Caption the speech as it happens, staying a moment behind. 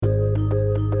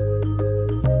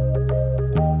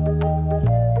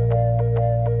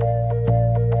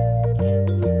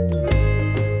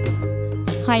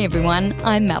Hi everyone,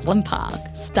 I'm Madeline Park,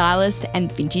 stylist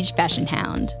and vintage fashion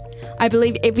hound. I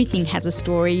believe everything has a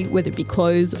story, whether it be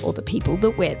clothes or the people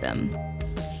that wear them.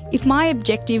 If my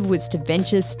objective was to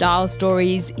venture style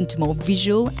stories into more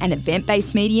visual and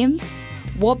event-based mediums,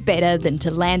 what better than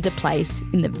to land a place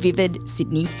in the Vivid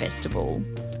Sydney Festival?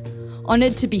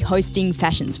 Honoured to be hosting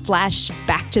Fashion's Flash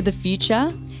Back to the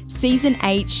Future, Season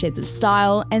 8 sheds the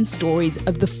style and stories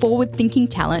of the forward-thinking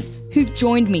talent who've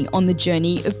joined me on the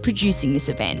journey of producing this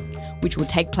event, which will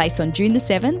take place on June the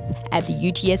 7th at the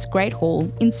UTS Great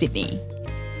Hall in Sydney.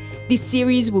 This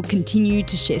series will continue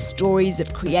to share stories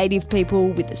of creative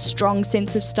people with a strong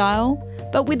sense of style,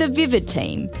 but with a vivid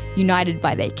team, united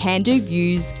by their can-do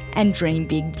views and dream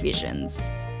big visions.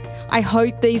 I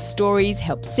hope these stories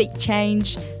help seek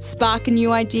change, spark a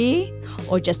new idea,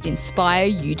 or just inspire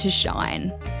you to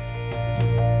shine.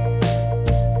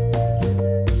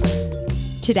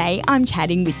 Today, I'm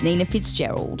chatting with Nina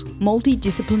Fitzgerald,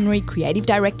 multidisciplinary creative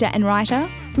director and writer,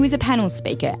 who is a panel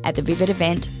speaker at the Vivid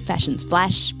event Fashion's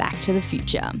Flash Back to the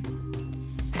Future.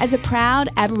 As a proud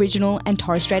Aboriginal and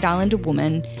Torres Strait Islander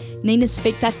woman, Nina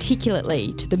speaks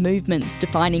articulately to the movements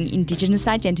defining Indigenous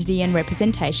identity and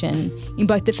representation in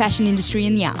both the fashion industry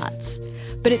and the arts.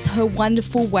 But it's her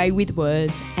wonderful way with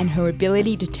words and her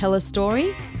ability to tell a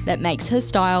story that makes her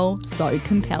style so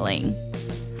compelling.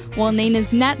 While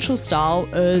Nina's natural style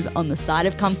errs on the side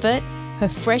of comfort, her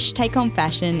fresh take on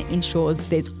fashion ensures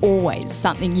there's always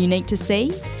something unique to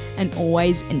see and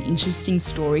always an interesting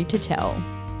story to tell.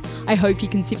 I hope you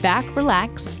can sit back,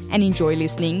 relax, and enjoy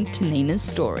listening to Nina's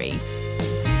story.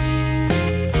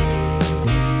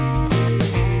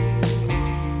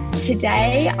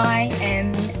 Today I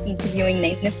am interviewing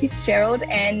Nina Fitzgerald,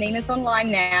 and Nina's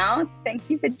online now. Thank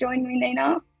you for joining me,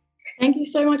 Nina. Thank you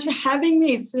so much for having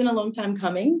me. It's been a long time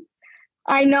coming.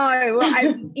 I know.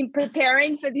 In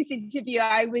preparing for this interview,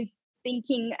 I was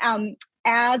thinking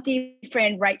our dear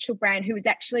friend Rachel Brand, who was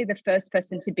actually the first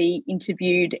person to be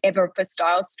interviewed ever for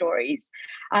Style Stories,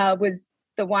 was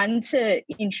the one to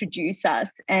introduce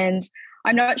us. And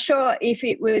I'm not sure if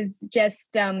it was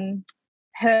just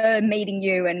her meeting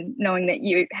you and knowing that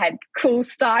you had cool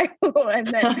style and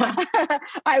that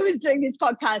I was doing this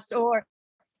podcast, or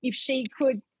if she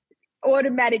could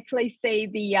automatically see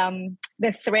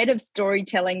the thread of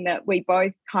storytelling that we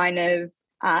both kind of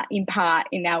impart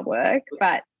in our work.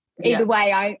 But either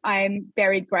way, I'm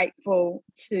very grateful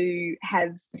to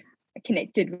have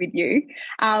connected with you.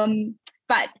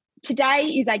 But today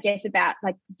is, I guess, about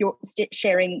like your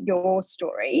sharing your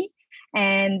story.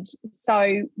 And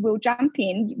so we'll jump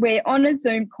in. We're on a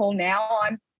Zoom call now.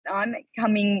 I'm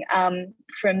coming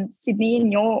from Sydney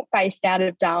and you're based out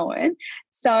of Darwin.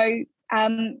 So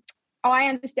I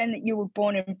understand that you were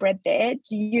born and bred there.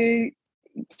 Do you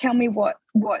tell me what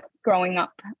growing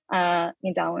up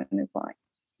in Darwin is like?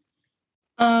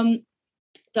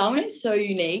 Darwin is so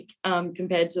unique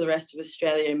compared to the rest of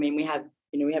Australia. I mean, we have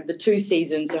the two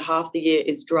seasons, so half the year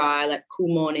is dry, like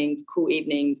cool mornings, cool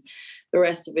evenings. The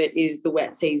rest of it is the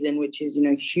wet season, which is,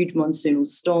 huge monsoonal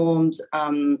storms.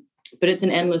 But it's an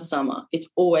endless summer. It's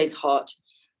always hot.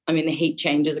 I mean, the heat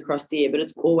changes across the year, but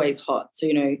it's always hot. So,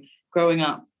 growing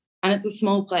up, and it's a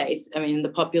small place. I mean, the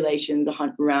population's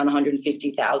around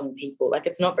 150,000 people. Like,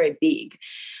 it's not very big.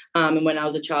 And when I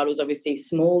was a child, it was obviously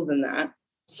smaller than that.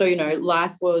 So,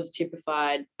 life was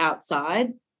typified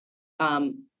outside,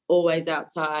 always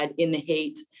outside in the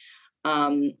heat,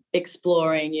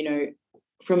 exploring,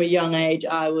 from a young age,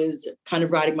 I was kind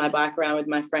of riding my bike around with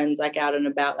my friends, like out and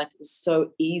about. Like, it was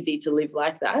so easy to live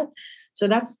like that. So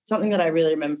that's something that I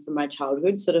really remember from my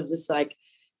childhood, sort of just like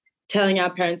telling our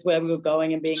parents where we were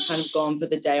going and being kind of gone for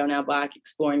the day on our bike,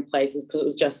 exploring places, because it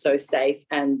was just so safe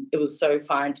and it was so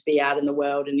fine to be out in the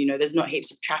world. And, there's not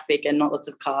heaps of traffic and not lots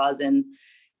of cars, and,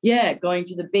 going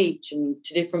to the beach and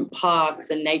to different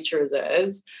parks and nature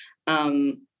reserves.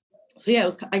 It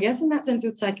was, I guess in that sense,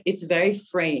 it's like it's very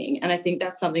freeing. And I think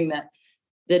that's something that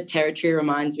the Territory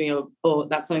reminds me of, or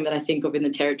that's something that I think of in the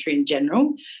Territory in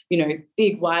general,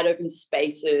 big wide open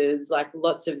spaces, like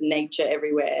lots of nature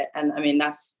everywhere. And I mean,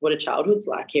 that's what a childhood's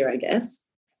like here, I guess.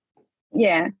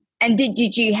 Yeah. And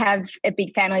did you have a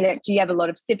big family? Do you have a lot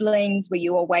of siblings? Were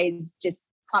you always just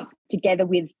clumped together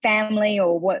with family,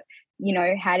 or what,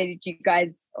 how did you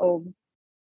guys all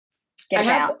get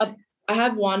about? I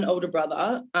have one older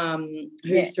brother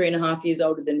who's 3.5 years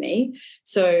older than me.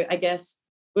 So I guess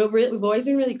we've always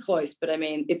been really close, but I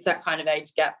mean, it's that kind of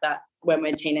age gap that when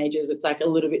we're teenagers, it's like a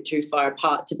little bit too far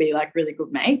apart to be like really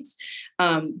good mates.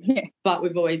 But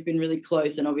we've always been really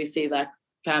close, and obviously like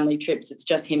family trips, it's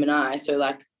just him and I. So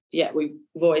like, we've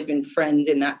always been friends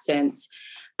in that sense.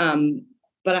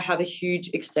 but I have a huge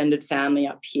extended family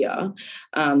up here.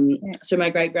 So my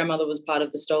great-grandmother was part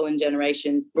of the stolen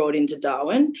generations brought into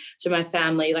Darwin. So my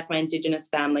family, like my Indigenous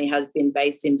family, has been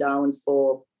based in Darwin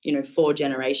for, 4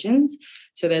 generations.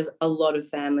 So there's a lot of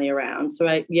family around. So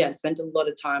I spent a lot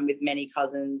of time with many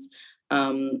cousins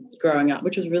growing up,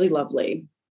 which was really lovely.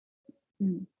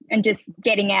 And just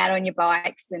getting out on your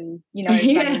bikes and,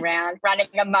 running around, running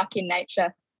amok in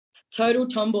nature. Total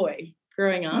tomboy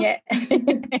growing up. Yeah.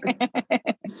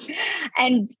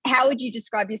 And how would you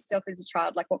describe yourself as a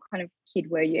child? Like, what kind of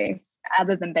kid were you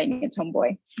other than being a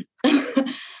tomboy?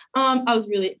 I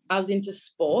was into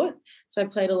sport. So I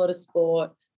played a lot of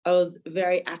sport. I was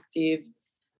very active.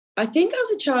 I think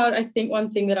as a child, one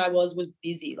thing that I was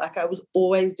busy. Like, I was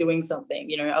always doing something.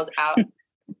 I was out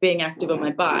being active on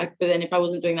my bike, but then if I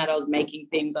wasn't doing that, I was making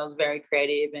things. I was very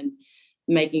creative and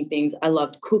making things. I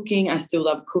loved cooking. I still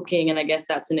love cooking, and I guess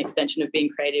that's an extension of being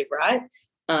creative, right?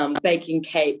 Baking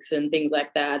cakes and things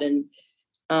like that. And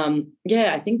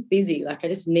I think busy. Like, I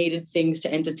just needed things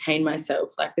to entertain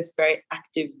myself, like this very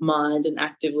active mind and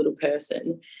active little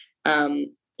person.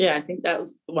 I think that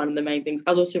was one of the main things. I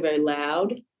was also very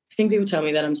loud. I think people tell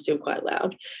me that I'm still quite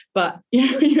loud, but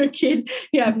when you're a kid,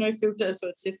 you have no filter, so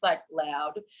it's just like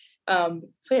loud.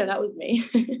 That was me.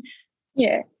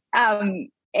 Yeah.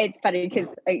 It's funny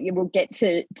because we'll get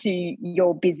to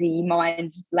your busy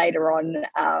mind later on,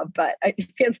 but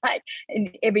it feels like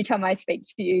every time I speak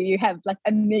to you, you have like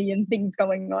a million things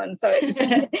going on. So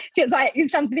it feels like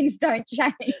some things don't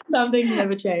change. Some things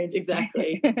never change,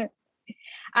 exactly.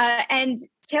 And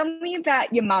tell me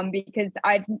about your mum, because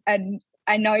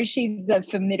I know she's a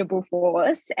formidable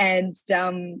force, and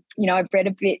I've read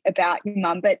a bit about your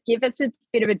mum, but give us a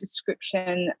bit of a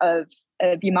description of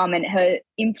your mum and her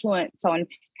influence on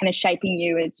kind of shaping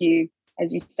you as you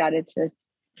started to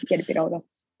get a bit older.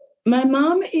 My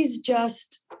mum is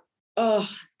just,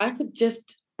 I could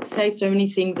just say so many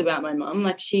things about my mum.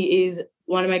 Like, she is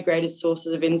one of my greatest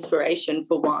sources of inspiration,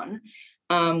 for one.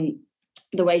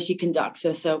 The way she conducts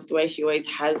herself, the way she always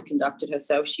has conducted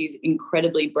herself. She's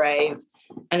incredibly brave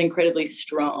and incredibly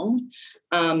strong,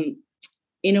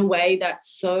 in a way that's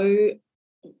so,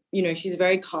 she's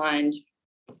very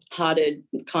kind-hearted,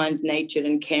 kind-natured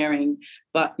and caring,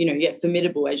 but, yet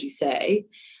formidable, as you say.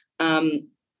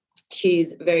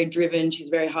 She's very driven. She's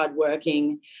very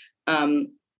hardworking.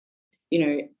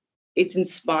 It's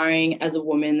inspiring as a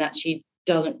woman that she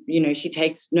doesn't, she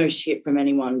takes no shit from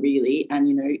anyone, really,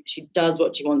 and she does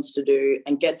what she wants to do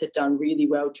and gets it done really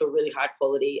well to a really high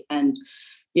quality. And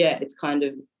it's kind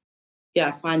of,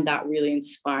 I find that really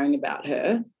inspiring about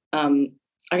her. I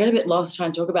get a bit lost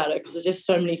trying to talk about it because there's just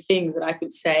so many things that I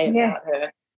could say about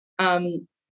her.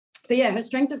 But her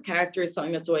strength of character is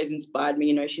something that's always inspired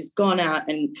me. She's gone out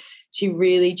and she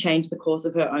really changed the course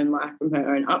of her own life from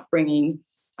her own upbringing,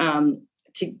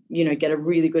 to get a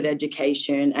really good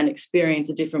education and experience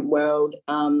a different world,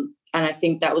 and I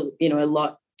think that was a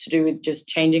lot to do with just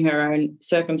changing her own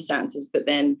circumstances, but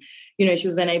then she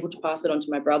was then able to pass it on to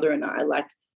my brother and I. Like,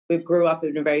 we grew up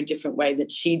in a very different way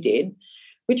that she did,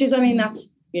 which is,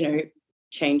 that's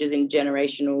changes in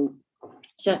generational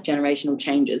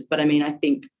changes, but I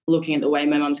think looking at the way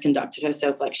my mum's conducted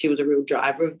herself, like, she was a real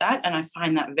driver of that, and I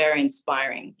find that very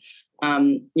inspiring.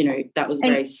 That was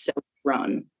very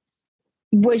self-run.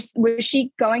 Was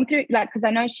she going through, like, because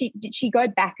I know did she go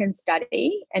back and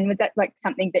study, and was that like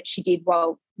something that she did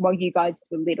while you guys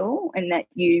were little and that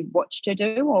you watched her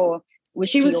do, or was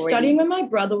she was studying when my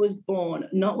brother was born,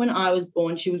 not when I was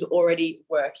born. She was already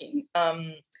working.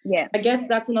 I guess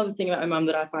that's another thing about my mum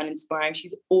that I find inspiring.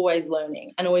 She's always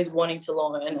learning and always wanting to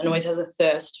learn and always has a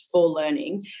thirst for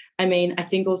learning. I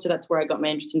think also that's where I got my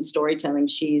interest in storytelling.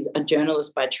 She's a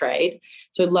journalist by trade,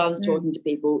 so loves talking to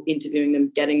people, interviewing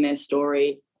them, getting their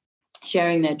story,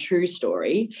 sharing their true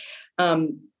story.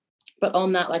 But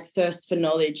on that, like, thirst for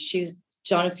knowledge, she's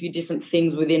done a few different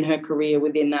things within her career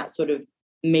within that sort of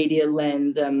media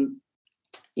lens. For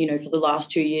the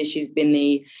last 2 years she's been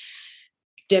the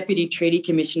Deputy Treaty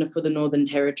Commissioner for the Northern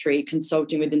Territory,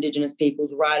 consulting with Indigenous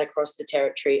peoples right across the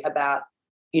territory about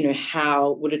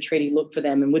how would a treaty look for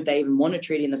them, and would they even want a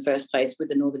treaty in the first place with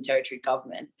the Northern Territory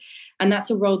government. And that's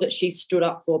a role that she stood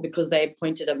up for because they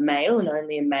appointed a male and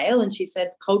only a male, and she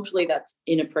said culturally that's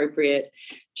inappropriate,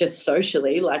 just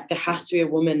socially, like, there has to be a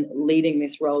woman leading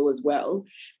this role as well.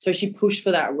 So she pushed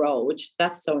for that role, which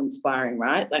that's so inspiring,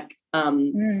 right? Like,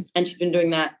 and she's been doing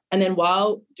that, and then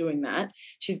while doing that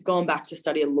she's gone back to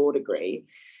study a law degree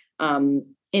in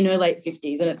her late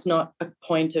 50s, and it's not a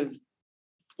point of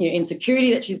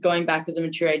insecurity that she's going back as a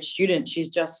mature age student. She's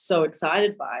just so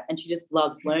excited by it, and she just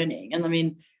loves learning.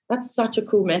 And that's such a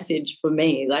cool message for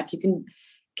me. Like, you can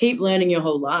keep learning your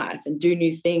whole life and do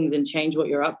new things and change what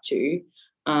you're up to.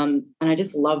 And I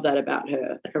just love that about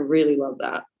her. Like, I really love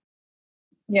that.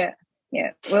 Yeah.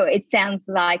 Yeah. Well, it sounds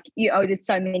like there's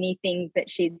so many things that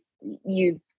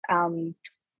you've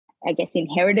I guess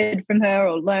inherited from her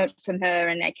or learnt from her,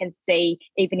 and I can see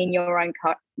even in your own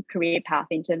career path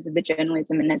in terms of the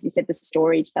journalism and, as you said, the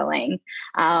storytelling,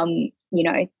 and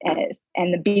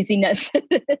the busyness,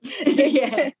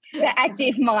 the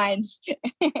active mind.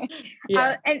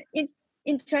 And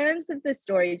in terms of the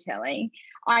storytelling,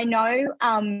 I know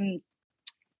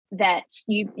that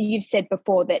you've said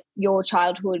before that your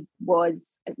childhood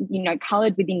was,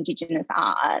 coloured with Indigenous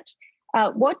art.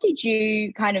 What did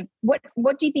you what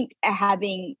do you think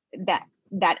having that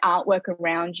artwork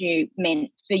around you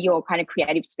meant for your kind of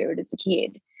creative spirit as a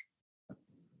kid?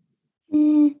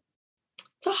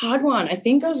 It's a hard one. I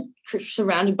think I was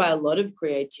surrounded by a lot of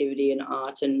creativity and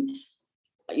art and,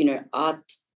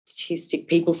 artistic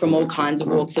people from all kinds of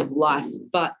walks of life.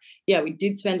 But yeah, we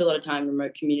did spend a lot of time in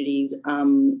remote communities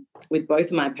with both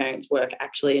of my parents' work,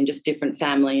 actually, and just different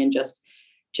family and just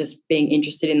being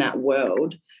interested in that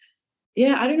world.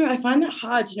 Yeah, I don't know. I find that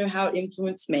hard to know how it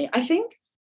influenced me. I think,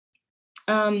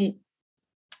 I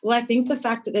think the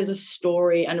fact that there's a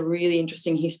story and a really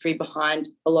interesting history behind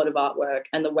a lot of artwork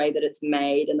and the way that it's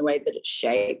made and the way that it's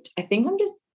shaped. I think I'm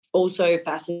just also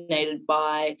fascinated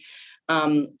by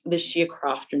the sheer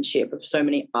craftsmanship of so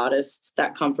many artists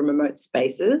that come from remote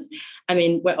spaces. I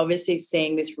mean, we're obviously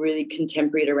seeing this really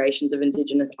contemporary iterations of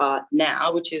Indigenous art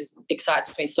now, which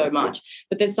excites me so much.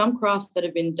 But there's some crafts that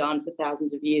have been done for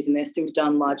thousands of years and they're still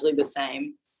done largely the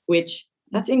same, which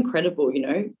that's incredible,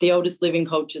 the oldest living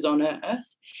cultures on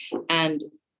earth. And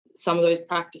some of those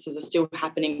practices are still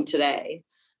happening today.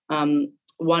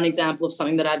 One example of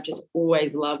something that I've just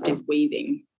always loved is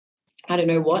weaving. I don't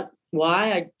know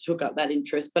why I took up that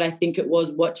interest, but I think it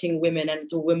was watching women, and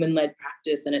it's a women-led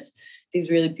practice, and it's these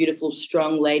really beautiful,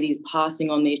 strong ladies passing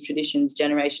on these traditions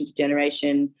generation to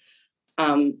generation,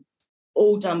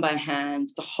 all done by hand.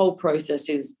 The whole process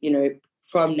is,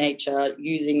 from nature,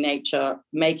 using nature,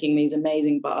 making these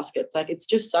amazing baskets. Like, it's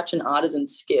just such an artisan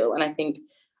skill, and I think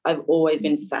I've always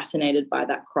been fascinated by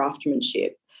that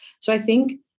craftsmanship. So I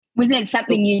think... Was it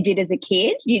something you did as a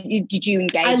kid? Did you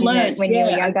engage in it when you were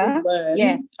younger? I did learn.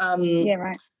 Yeah,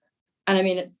 right. And I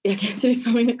mean, I guess it is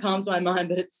something that calms my mind,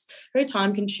 but it's very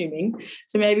time consuming.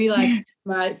 So maybe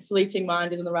my fleeting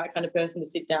mind isn't the right kind of person to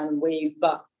sit down and weave.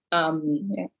 But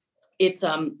it's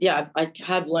I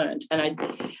have learned, and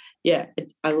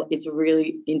it's a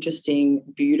really interesting,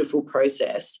 beautiful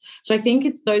process. So I think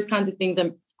it's those kinds of things.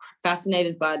 I'm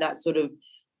fascinated by that sort of.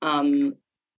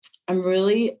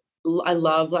 I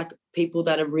love people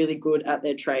that are really good at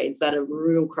their trades, that are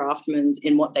real craftsmen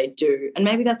in what they do. And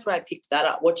maybe that's where I picked that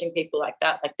up, watching people like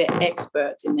that, like they're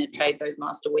experts in their trade, those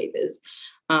master weavers,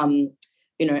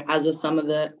 as are some of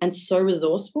and so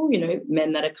resourceful,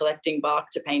 men that are collecting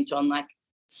bark to paint on,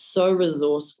 so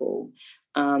resourceful.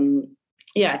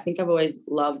 I think I've always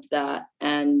loved that.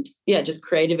 And just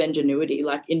creative ingenuity,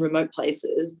 in remote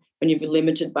places when you're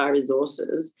limited by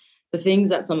resources, the things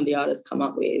that some of the artists come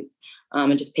up with,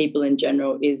 and just people in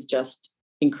general, is just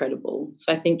incredible.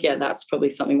 So I think, that's probably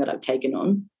something that I've taken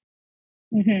on.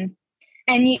 Mm-hmm.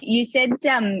 And you said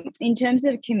in terms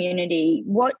of community,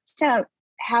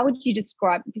 how would you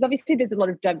describe, because obviously there's a lot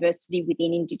of diversity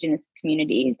within Indigenous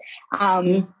communities,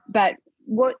 but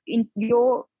what in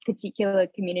your particular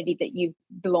community that you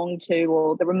belong to,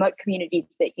 or the remote communities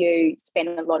that you spend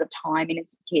a lot of time in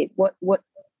as a kid,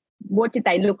 what did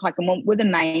they look like, and what were the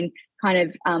main kind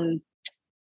of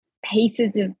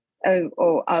pieces of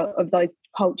those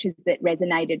cultures that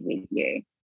resonated with you?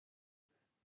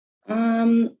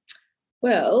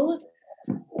 Well,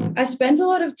 I spent a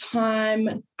lot of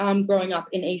time growing up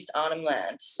in East Arnhem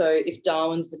Land. So if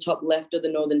Darwin's the top left of the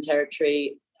Northern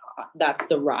Territory, that's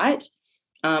the right.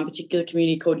 Particular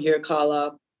community called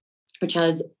Yirrkala, which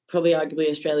has probably arguably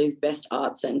Australia's best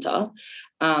art centre.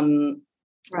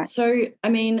 Right. So, I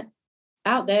mean,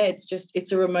 out there,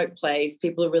 it's a remote place.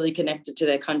 People are really connected to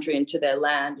their country and to their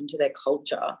land and to their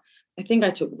culture. I think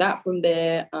I took that from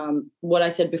there. What I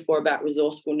said before about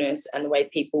resourcefulness and the way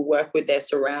people work with their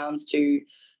surrounds to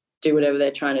do whatever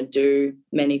they're trying to do,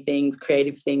 many things,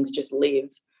 creative things, just live.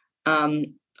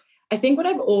 I think what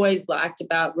I've always liked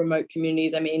about remote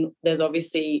communities, I mean, there's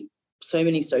obviously so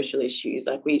many social issues.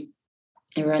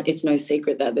 It's no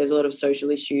secret that there's a lot of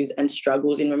social issues and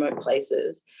struggles in remote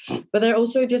places, but they're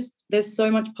also there's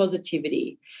so much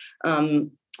positivity.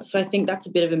 So I think that's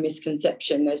a bit of a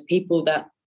misconception. There's people that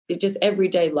it's just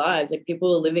everyday lives,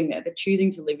 people are living there. They're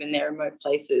choosing to live in their remote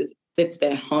places. It's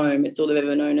their home. It's all they've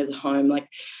ever known as a home.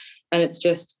 And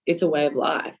it's a way of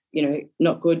life, you know,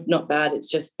 not good, not bad. It's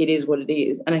just, it is what it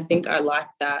is. And I think I like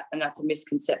that. And that's a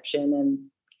misconception. And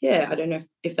yeah, I don't know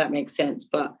if that makes sense,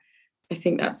 but I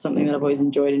think that's something that I've always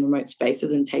enjoyed in remote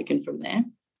spaces and taken from there.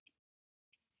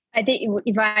 I think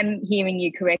if I'm hearing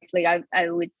you correctly, I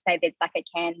would say there's like a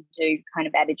can-do kind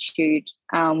of attitude.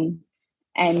 I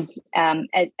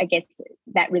guess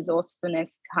that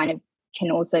resourcefulness kind of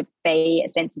can also be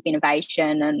a sense of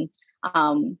innovation,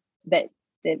 and that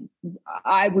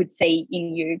I would see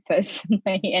in you personally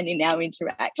and in our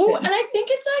interaction. Oh, and I think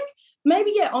it's like,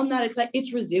 maybe, yeah, on that, it's like,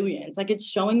 it's resilience. Like, it's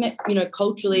showing that, you know,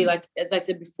 culturally, like, as I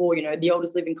said before, you know, the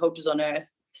oldest living cultures on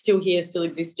earth, still here, still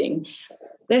existing.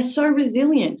 They're so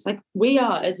resilient. Like, we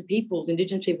are, as a people,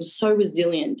 Indigenous people, so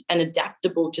resilient and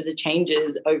adaptable to the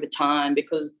changes over time,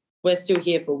 because we're still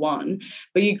here for one.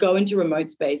 But you go into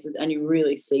remote spaces and you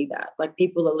really see that. Like,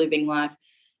 people are living life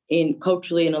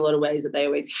culturally in a lot of ways that they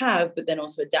always have, but then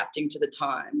also adapting to the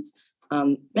times.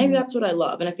 Maybe that's what I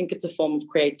love. And I think it's a form of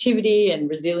creativity and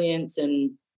resilience.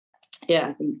 And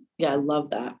I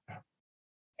love that.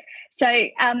 So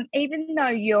even though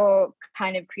your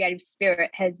kind of creative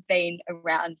spirit has been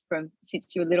around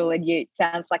since you were little, and it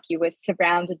sounds like you were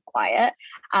surrounded by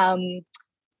it,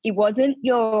 it wasn't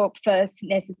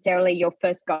necessarily your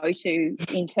first go-to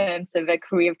in terms of a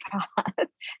career path.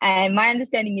 And my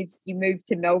understanding is you moved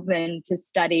to Melbourne to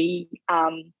study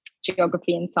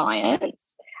geography and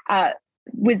science.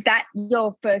 Was that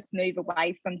your first move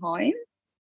away from home?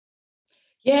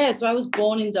 Yeah, so I was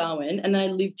born in Darwin, and then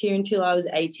I lived here until I was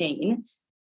 18.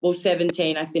 Well,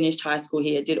 17, I finished high school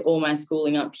here, did all my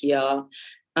schooling up here.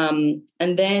 And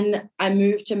then I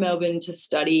moved to Melbourne to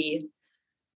study.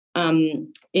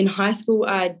 In high school,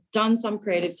 I'd done some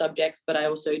creative subjects, but I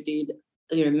also did,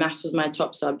 you know, maths was my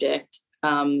top subject,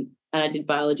 and I did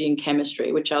biology and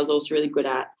chemistry, which I was also really good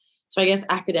at. So I guess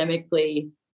academically,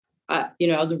 I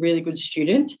was a really good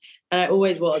student, and I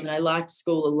always was, and I liked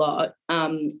school a lot.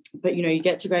 But, you know, you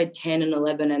get to grade 10 and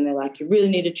 11 and they're like, you really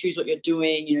need to choose what you're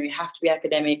doing. You know, you have to be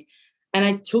academic. And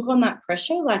I took on that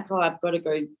pressure, like, oh, I've got to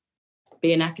go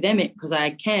be an academic because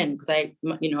I can, because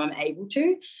I'm able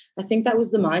to. I think that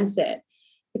was the mindset,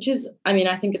 which is, I mean,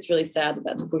 I think it's really sad that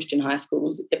that's pushed in high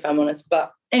schools, if I'm honest.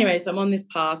 But anyway, so I'm on this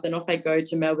path, and off I go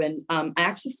to Melbourne. I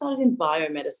actually started in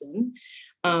biomedicine,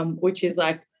 which is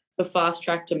like the fast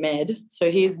track to med.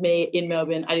 So here's me in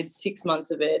Melbourne. I did 6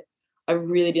 months of it. I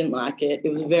really didn't like it. It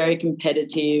was very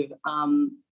competitive.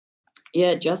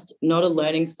 Just not a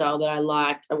learning style that I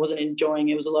liked. I wasn't enjoying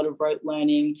it. It was a lot of rote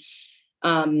learning.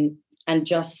 And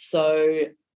just so,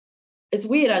 it's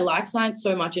weird. I liked science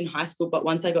so much in high school, but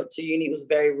once I got to uni, it was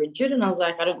very rigid. And I was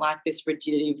like, I don't like this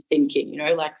rigidity of thinking, you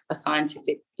know, like a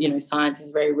scientific, you know, science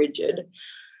is very rigid.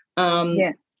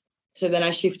 So then I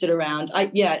shifted around. I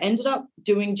ended up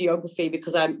doing geography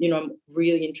because I'm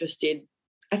really interested.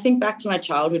 I think back to my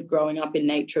childhood growing up in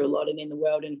nature a lot and in the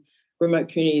world and remote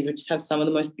communities, which have some of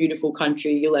the most beautiful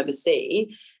country you'll ever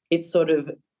see. It's sort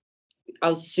of, I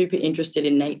was super interested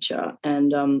in nature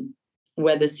and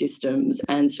weather systems.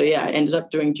 And so, I ended up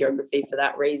doing geography for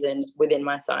that reason within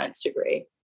my science degree.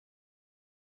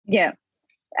 Yeah.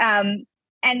 And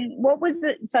what was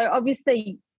it? So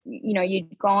obviously, you know,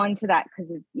 you'd gone to that because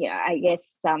of, I guess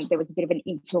there was a bit of an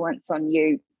influence on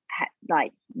you,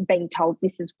 like being told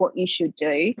this is what you should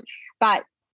do. But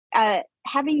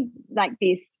having like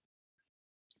this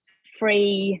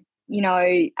free,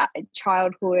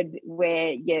 childhood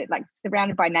where you're like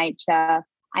surrounded by nature,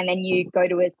 and then you go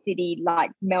to a city like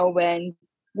Melbourne,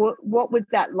 what was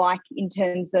that like in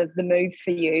terms of the move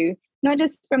for you? Not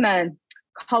just from a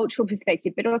cultural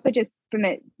perspective, but also just from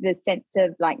the sense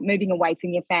of like moving away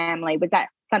from your family. Was that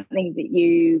something that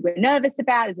you were nervous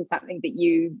about? Is it something that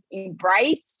you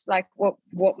embraced? Like what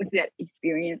was that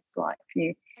experience like for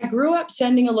you? I grew up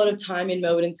spending a lot of time in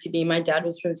Melbourne and Sydney. My dad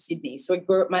was from Sydney, so I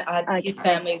grew up, his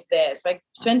family's there. So I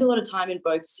spent a lot of time in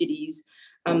both cities.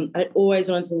 I always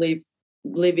wanted to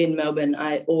live in Melbourne.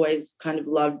 I always kind of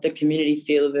loved the community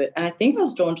feel of it. And I think I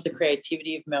was drawn to the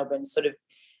creativity of Melbourne sort of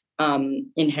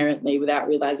inherently without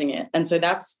realising it. And so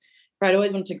that's where I'd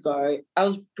always wanted to go. I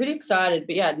was pretty excited,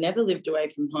 but I'd never lived away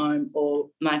from home or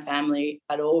my family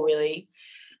at all, really.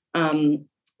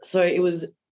 So it was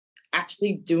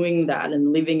actually doing that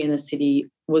and living in a city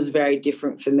was very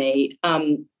different for me.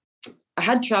 I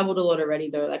had travelled a lot already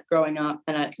though, like growing up,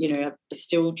 and I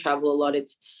still travel a lot.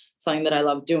 It's something that I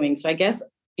love doing. So I guess,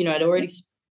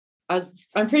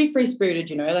 I'm pretty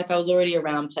free-spirited, like I was already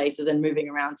around places and moving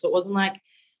around. So it wasn't like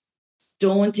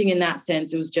daunting in that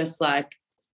sense. It was just like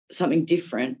something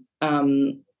different.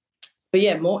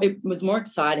 It was more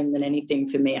exciting than anything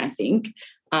for me, I think.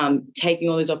 taking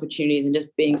all these opportunities and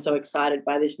just being so excited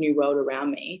by this new world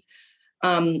around me.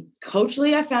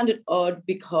 Culturally, I found it odd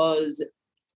because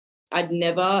I'd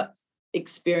never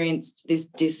experienced this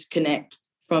disconnect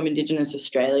from Indigenous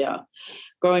Australia.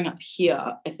 Growing up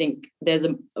here, I think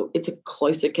it's a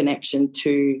closer connection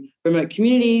to remote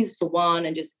communities, for one,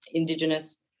 and just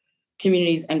Indigenous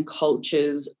communities and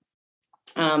cultures.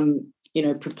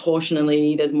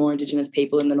 Proportionally, there's more Indigenous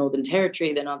people in the Northern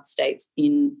Territory than other states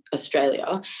in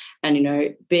Australia.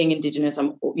 And, being Indigenous,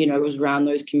 I was around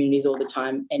those communities all the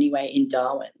time anyway in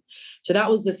Darwin. So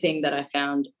that was the thing that I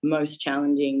found most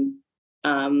challenging,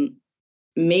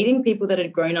 meeting people that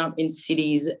had grown up in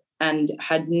cities and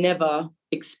had never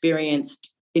experienced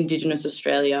Indigenous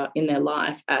Australia in their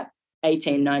life at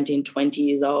 18, 19, 20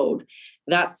 years old.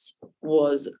 I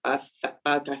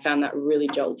found that really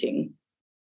jolting.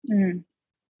 Mm.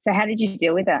 So how did you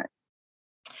deal with that?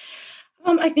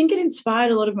 I think it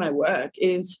inspired a lot of my work. It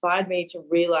inspired me to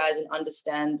realise and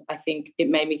understand. I think it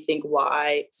made me think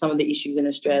why some of the issues in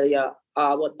Australia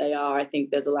are what they are. I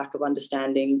think there's a lack of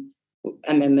understanding,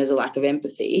 and then there's a lack of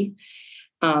empathy.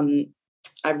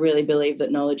 I really believe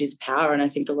that knowledge is power, and I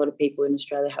think a lot of people in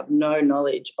Australia have no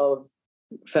knowledge of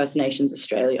First Nations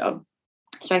Australia.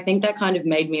 So I think that kind of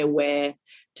made me aware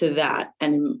to that,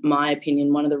 and in my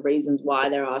opinion, one of the reasons why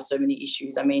there are so many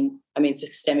issues. I mean,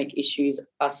 systemic issues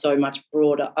are so much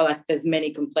broader. There's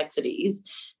many complexities,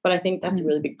 but I think that's a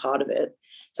really big part of it.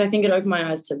 So I think it opened my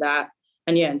eyes to that,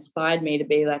 and inspired me to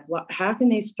be like, how can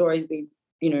these stories be,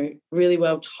 really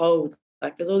well told?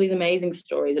 Like, there's all these amazing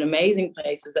stories and amazing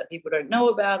places that people don't know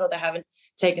about or they haven't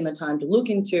taken the time to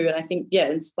look into. And I think,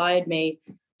 it inspired me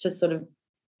to sort of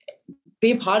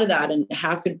be a part of that. And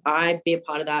how could I be a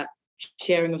part of that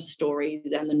sharing of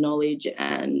stories and the knowledge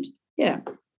and,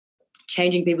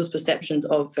 changing people's perceptions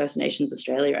of First Nations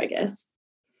Australia, I guess.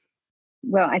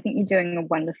 Well, I think you're doing a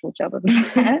wonderful job of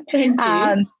that. Thank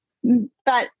you.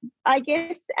 But I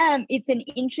guess it's an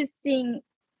interesting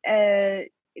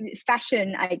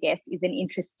fashion, I guess, is an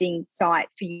interesting site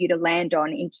for you to land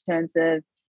on in terms of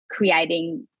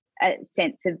creating a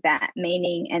sense of that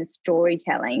meaning and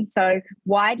storytelling. So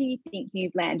why do you think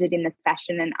you've landed in the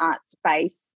fashion and art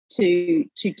space to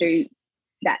do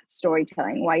that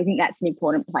storytelling? Why do you think that's an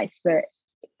important place for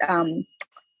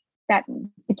that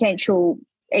potential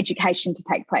education to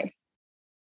take place?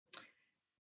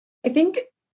 I think,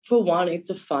 for one, it's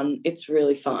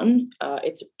really fun.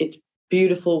 It's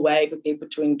beautiful way for people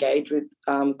to engage with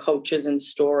cultures and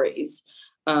stories.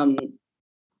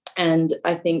 And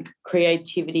I think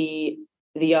creativity,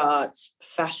 the arts,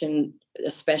 fashion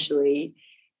especially,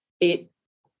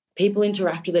 people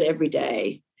interact with it every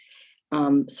day.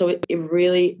 So it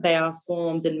really, they are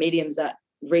forms and mediums that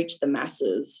reach the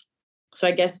masses. So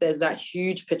I guess there's that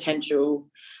huge potential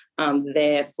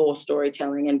there for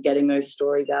storytelling and getting those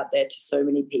stories out there to so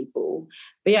many people.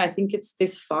 But I think it's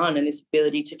this fun and this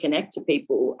ability to connect to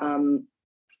people.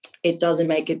 It doesn't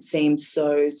make it seem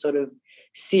so sort of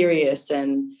serious,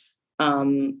 and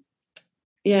I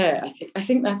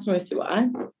think that's mostly why.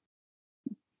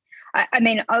 I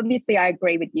mean, obviously I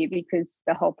agree with you because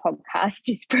the whole podcast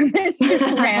is premised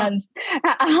around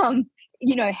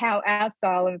how our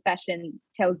style and fashion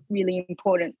tells really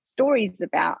important stories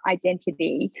about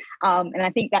identity. And I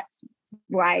think that's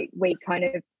why we kind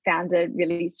of found a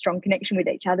really strong connection with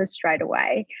each other straight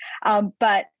away.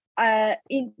 But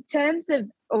in terms of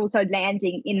also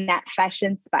landing in that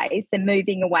fashion space and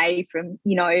moving away from,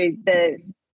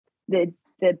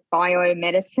 the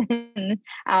biomedicine,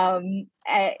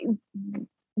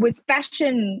 was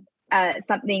fashion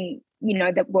something,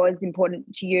 that was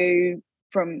important to you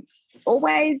from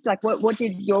always? Like, what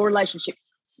did your relationship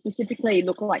specifically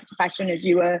look like to fashion as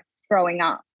you were growing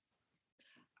up?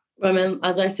 I mean,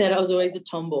 as I said, I was always a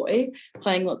tomboy,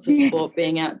 playing lots of sport,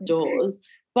 being outdoors.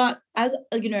 But as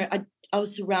I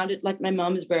was surrounded, like, my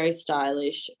mum is very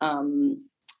stylish,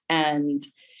 and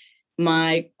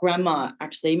my grandma,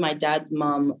 actually, my dad's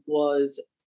mum, was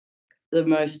the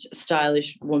most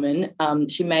stylish woman.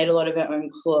 She made a lot of her own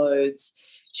clothes.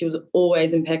 She was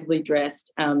always impeccably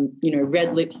dressed,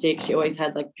 red lipstick. She always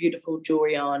had, like, beautiful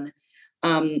jewelry on.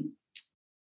 In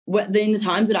the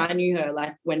times that I knew her,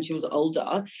 like when she was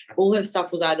older, all her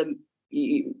stuff was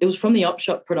it was from the op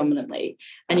shop predominantly.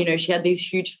 And, she had these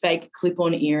huge fake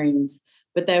clip-on earrings,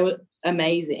 but they were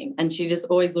amazing. And she just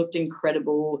always looked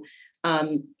incredible.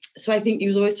 So I think he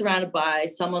was always surrounded by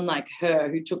someone like her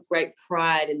who took great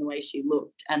pride in the way she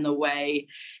looked and the way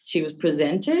she was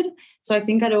presented. So I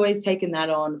think I'd always taken that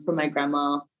on from my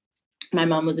grandma. My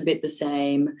mum was a bit the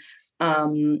same.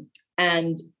 And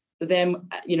then,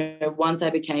 once I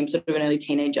became sort of an early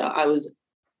teenager, I was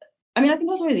I mean, I think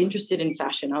I was always interested in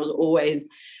fashion. I was always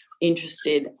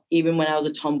interested, even when I was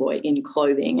a tomboy, in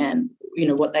clothing and, you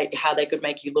know, how they could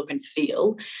make you look and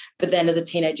feel. But then as a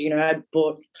teenager, you know, I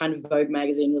bought kind of Vogue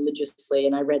magazine religiously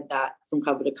and I read that from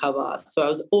cover to cover. So I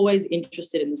was always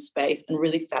interested in the space and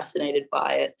really fascinated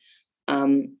by it.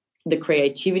 The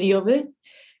creativity of it,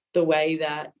 the way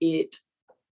that it,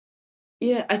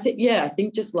 I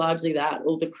think just largely that,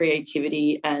 all the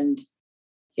creativity and,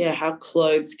 how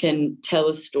clothes can tell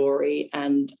a story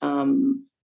and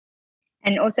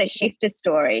also shift a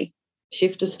story.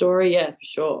 Shift a story, yeah, for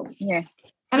sure. Yeah.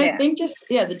 And I think just,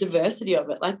 the diversity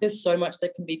of it, like there's so much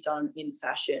that can be done in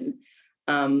fashion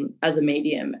as a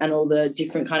medium, and all the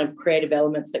different kind of creative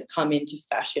elements that come into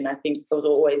fashion. I think I was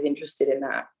always interested in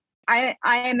that. I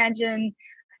imagine,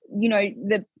 you know,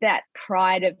 that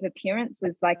pride of appearance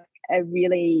was like a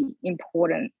really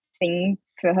important thing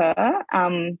for her.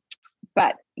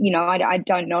 But, you know, I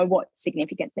don't know what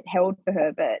significance it held for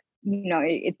her, but, you know,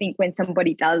 I think when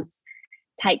somebody does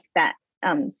take that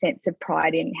sense of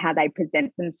pride in how they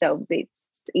present themselves, it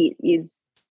is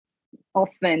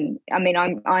often, I mean,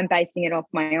 I'm basing it off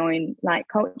my own like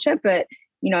culture, but,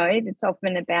 you know, it's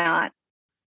often about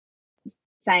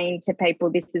saying to people,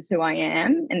 this is who I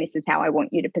am and this is how I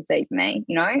want you to perceive me,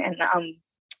 you know, and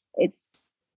it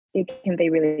can be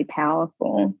really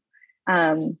powerful.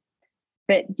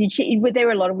 But were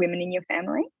there a lot of women in your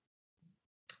family?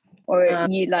 Or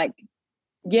you like?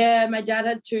 Yeah, my dad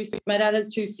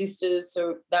has two sisters,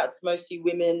 so that's mostly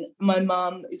women. My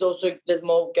mum is also, there's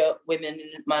more women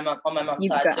on my mum's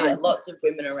side, so lots of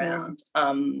women around.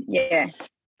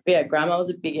 Grandma was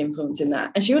a big influence in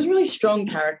that, and she was a really strong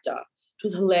character. She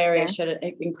was hilarious. She had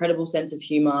an incredible sense of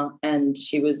humor, and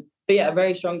she was a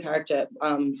very strong character.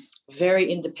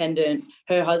 Very independent.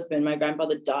 Her husband, my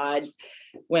grandfather, died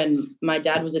when my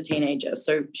dad was a teenager,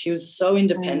 so she was so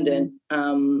independent.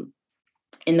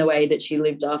 In the way that she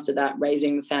lived after that,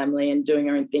 raising the family and doing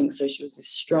her own thing. So she was this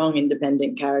strong,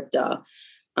 independent character.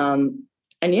 And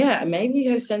maybe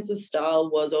her sense of style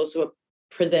was also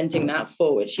presenting that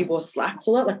forward. She wore slacks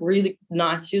a lot, like really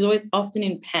nice. She was always often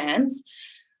in pants.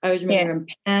 I always remember her in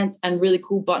pants and really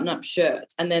cool button-up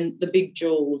shirts, and then the big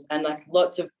jewels and like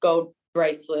lots of gold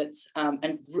bracelets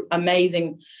and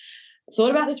amazing.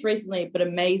 Thought about this recently, but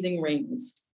amazing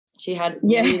rings. She had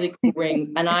really cool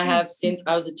rings, and I have, since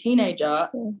I was a teenager,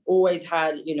 always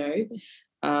had, you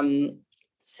know,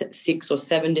 6 or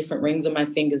 7 different rings on my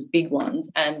fingers, big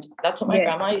ones, and that's what my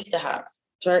grandma used to have.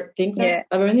 So I think I've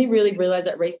only really realised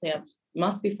that recently. It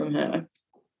must be from her.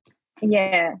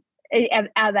 Yeah.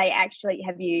 Are they actually?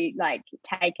 Have you like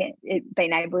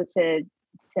been able to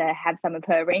have some of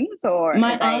her rings, or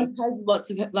my aunt has lots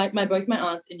of like both my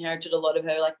aunts inherited a lot of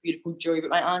her like beautiful jewelry, but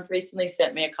my aunt recently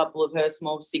sent me a couple of her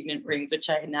small signet rings, which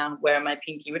I now wear on my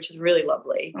pinky, which is really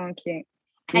lovely. Oh, cute.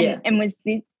 And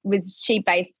was she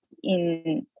based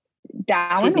in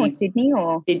Darwin or Sydney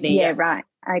or Sydney? Yeah, right.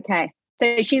 Okay,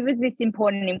 so she was this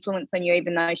important influence on you,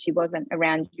 even though she wasn't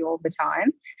around you all the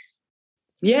time.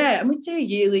 Yeah, and we'd see her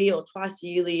yearly or twice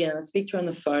yearly, and I speak to her on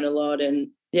the phone a lot, and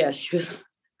she was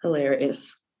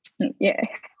hilarious. Yeah.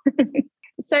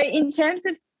 So in terms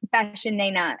of fashion,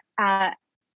 Nina,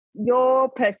 your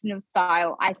personal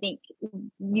style, I think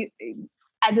you,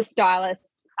 as a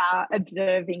stylist,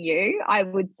 observing you, I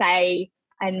would say,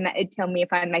 and tell me if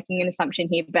I'm making an assumption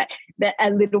here, but that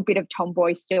a little bit of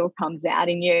tomboy still comes out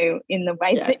in you in the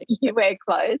way that you wear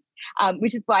clothes,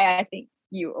 which is why I think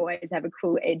you always have a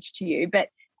cool edge to you. But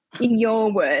in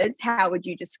your words, how would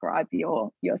you describe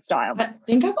your style? I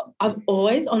think I've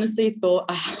always honestly thought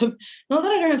I have, not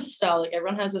that I don't have style, like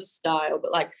everyone has a style,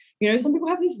 but like, you know, some people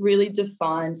have this really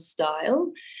defined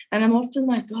style, and I'm often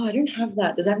like, oh, I don't have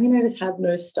that. Does that mean I just have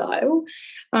no style?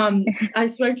 I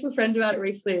spoke to a friend about it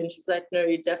recently, and she's like, no,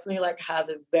 you definitely like have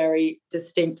a very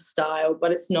distinct style,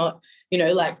 but it's not, you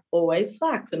know, like always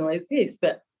slacks and always this,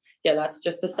 but yeah, that's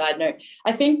just a side note.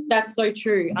 I think that's so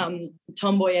true.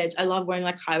 Tomboy edge. I love wearing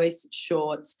like high-waisted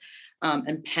shorts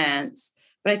and pants.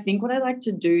 But I think what I like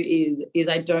to do is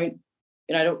I don't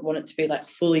want it to be like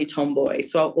fully tomboy.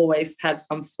 So I'll always have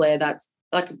some flair that's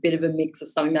like a bit of a mix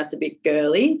of something that's a bit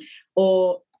girly.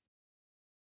 Or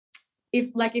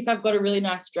if I've got a really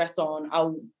nice dress on,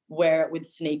 I'll wear it with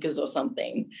sneakers or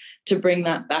something to bring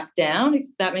that back down, if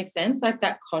that makes sense, like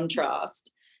that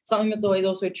contrast. Something that's always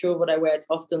also true of what I wear, it's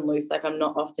often loose. Like I'm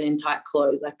not often in tight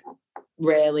clothes. Like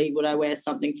rarely would I wear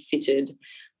something fitted.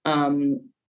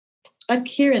 Like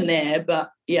here and there, but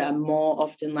more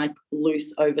often like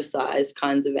loose, oversized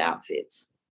kinds of outfits.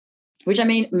 Which I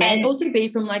mean may also be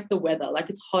from like the weather.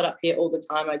 Like it's hot up here all the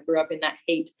time. I grew up in that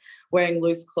heat, wearing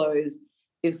loose clothes.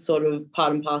 is sort of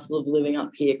part and parcel of living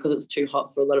up here because it's too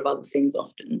hot for a lot of other things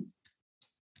often.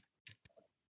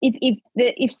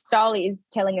 If style is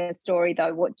telling a story,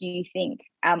 though, what do you think,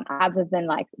 other than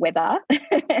like weather?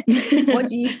 What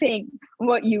do you think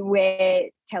what you wear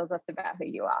tells us about who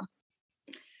you are?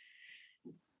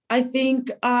 I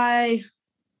think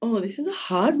this is a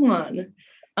hard one.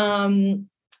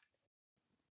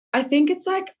 I think it's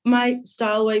like my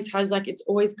style always has like, it's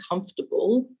always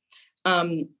comfortable.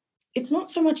 It's not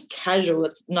so much casual.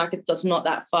 It's like, it's not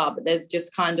that far, but there's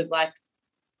just kind of like,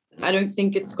 I don't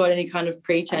think it's got any kind of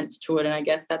pretense to it. And I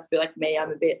guess that's a bit like me.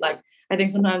 I'm a bit like, I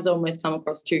think sometimes I almost come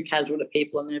across too casual to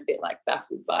people and they're a bit like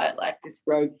baffled by it, like this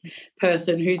rogue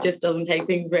person who just doesn't take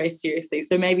things very seriously.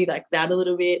 So maybe like that a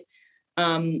little bit.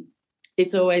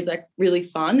 It's always like really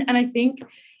fun. And I think,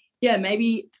 yeah,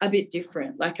 maybe a bit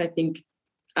different. Like I think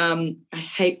I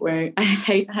hate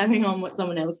having on what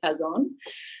someone else has on,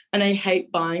 and I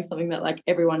hate buying something that like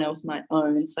everyone else might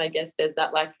own. So I guess there's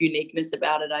that like uniqueness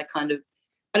about it.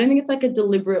 I don't think it's like a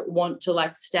deliberate want to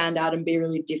like stand out and be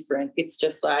really different. It's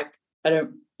just like, I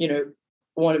don't,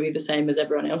 want to be the same as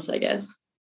everyone else, I guess.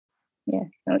 Yeah,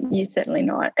 well, you're certainly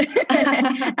not.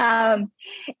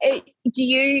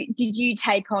 Did you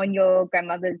take on your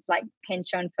grandmother's like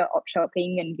penchant for op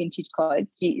shopping and vintage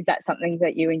clothes? Is that something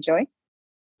that you enjoy?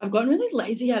 I've gotten really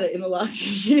lazy at it in the last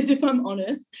few years, if I'm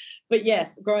honest. But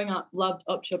yes, growing up, loved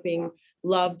op shopping,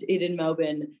 loved it in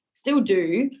Melbourne, still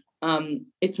do.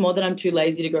 It's more that I'm too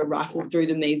lazy to go rifle through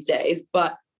them these days.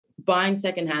 But buying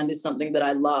secondhand is something that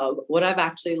I love. What I've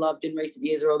actually loved in recent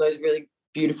years are all those really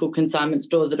beautiful consignment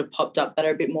stores that have popped up that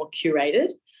are a bit more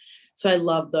curated. So I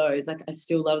love those. Like I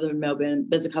still love them in Melbourne.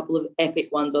 There's a couple of epic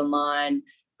ones online.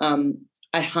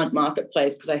 I hunt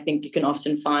Marketplace because I think you can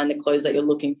often find the clothes that you're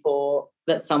looking for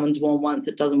that someone's worn once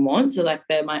that doesn't want. So like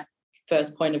they're my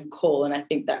first point of call. And I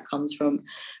think that comes from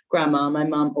grandma. My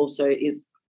mum also is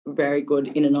very good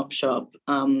in an op shop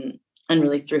and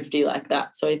really thrifty like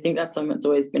that. So I think that's something that's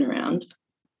always been around.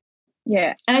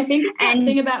 Yeah. And I think it's that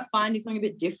thing about finding something a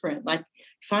bit different. Like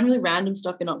you find really random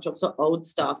stuff in op shops or old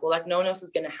stuff or like no one else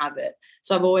is going to have it.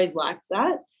 So I've always liked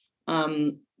that.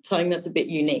 Something that's a bit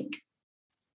unique.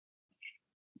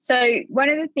 So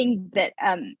one of the things that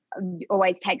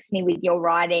always takes me with your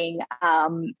writing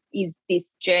is this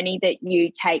journey that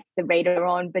you take the reader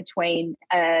on between,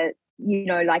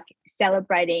 like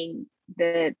celebrating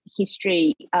the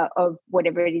history of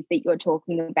whatever it is that you're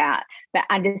talking about, but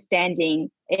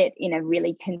understanding it in a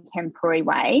really contemporary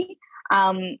way.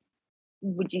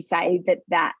 Would you say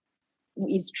that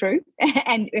is true?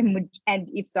 and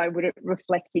if so, would it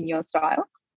reflect in your style?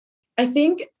 I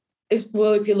think if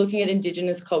you're looking at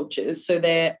Indigenous cultures, so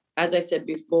they're, as I said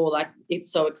before, like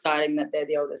it's so exciting that they're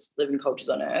the oldest living cultures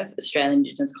on earth, Australian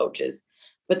Indigenous cultures,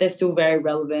 but they're still very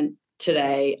relevant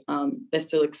today. They're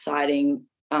still exciting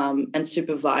and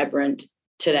super vibrant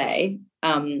today.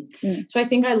 So I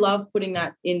think I love putting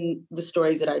that in the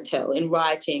stories that I tell, in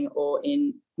writing or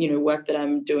in, work that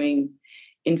I'm doing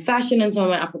in fashion and some of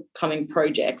my upcoming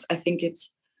projects.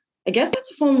 I guess that's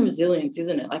a form of resilience,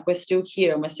 isn't it? Like we're still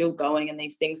here and we're still going and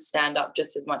these things stand up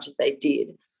just as much as they did.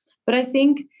 But I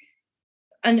think,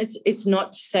 and it's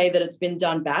not to say that it's been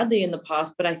done badly in the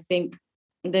past, but I think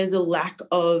there's a lack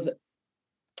of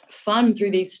fun through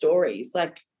these stories.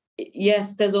 Like,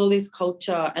 yes, there's all this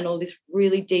culture and all this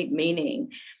really deep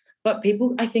meaning, but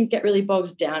people, I think, get really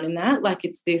bogged down in that. Like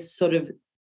it's this sort of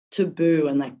taboo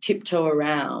and like tiptoe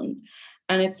around.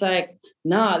 And it's like,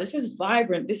 nah, this is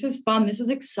vibrant, this is fun, this is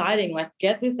exciting. Like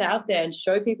get this out there and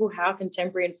show people how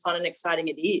contemporary and fun and exciting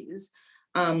it is.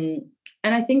 And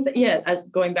I think that, as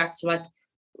going back to like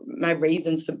my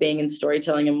reasons for being in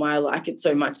storytelling and why I like it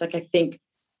so much, like I think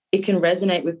it can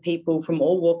resonate with people from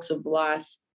all walks of life,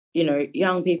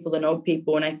 young people and old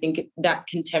people. And I think that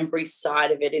contemporary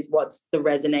side of it is what's the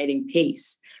resonating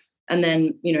piece. And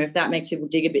then, if that makes people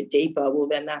dig a bit deeper, well,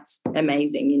 then that's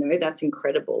amazing, that's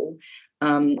incredible.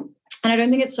 And I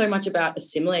don't think it's so much about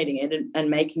assimilating it and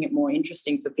making it more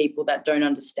interesting for people that don't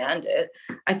understand it.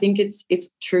 I think it's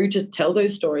true to tell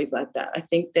those stories like that. I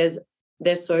think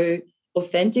they're so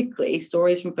authentically,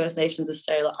 stories from First Nations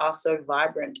Australia are so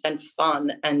vibrant and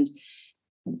fun, and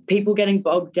people getting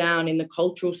bogged down in the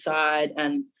cultural side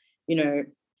and,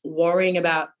 worrying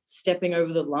about stepping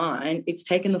over the line, it's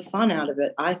taken the fun out of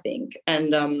it, I think.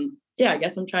 And I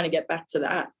guess I'm trying to get back to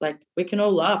that. Like we can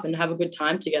all laugh and have a good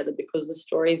time together because the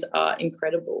stories are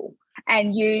incredible.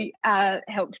 And you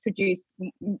helped produce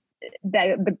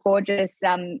the gorgeous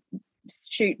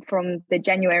shoot from the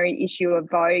January issue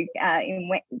of Vogue in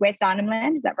West Arnhem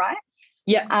Land. Is that right?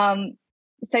 Yeah.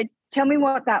 So tell me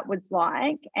what that was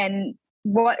like and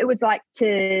what it was like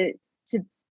to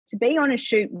to be on a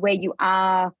shoot where you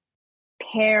are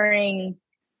pairing,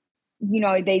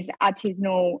 these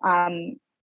artisanal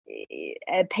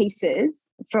pieces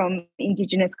from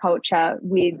Indigenous culture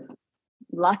with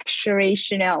luxury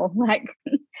Chanel, like.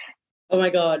 Oh my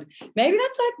God. Maybe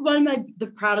that's like one of the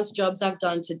proudest jobs I've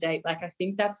done to date. Like, I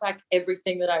think that's like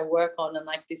everything that I work on, and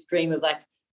like this dream of like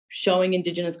showing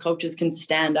Indigenous cultures can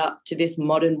stand up to this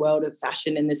modern world of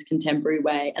fashion in this contemporary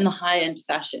way and the high-end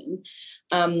fashion.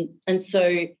 And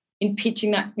so in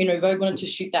pitching that, Vogue wanted to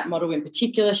shoot that model in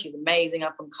particular. She's amazing,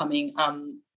 up and coming.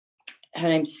 Her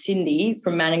name's Cindy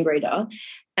from Maningrida.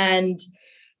 And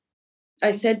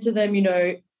I said to them,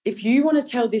 if you want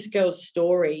to tell this girl's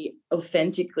story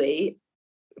authentically,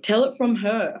 tell it from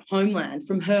her homeland,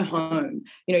 from her home.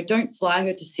 Don't fly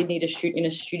her to Sydney to shoot in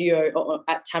a studio or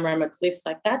at Tamarama Cliffs.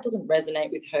 Like, that doesn't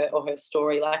resonate with her or her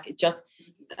story. Like, it just,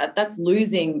 that's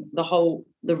losing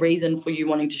the reason for you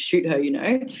wanting to shoot her,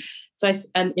 So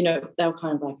they were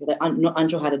kind of like, I'm not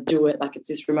unsure how to do it. Like, it's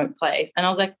this remote place. And I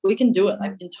was like, we can do it.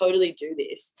 Like, we can totally do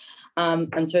this.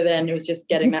 And so then it was just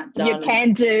getting that done. You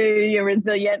can do your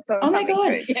resilience. Oh my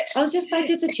God. I was just like,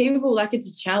 it's achievable. Like,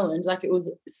 it's a challenge. Like, it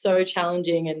was so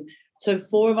challenging. And so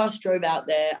 4 of us drove out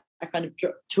there. I kind of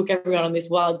took everyone on this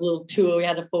wild little tour. We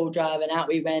had a full drive, and out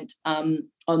we went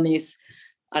on this,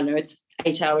 I don't know, it's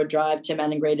 8-hour drive to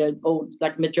Maningrida, all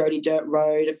like majority dirt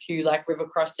road, a few like river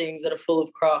crossings that are full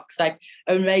of crocs, like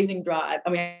an amazing drive. I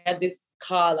mean, I had this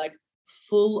car like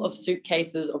full of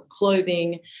suitcases of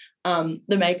clothing.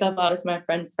 The makeup artist, my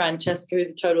friend Francesca,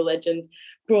 who's a total legend,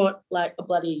 brought like a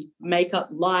bloody makeup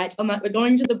light. I'm like, we're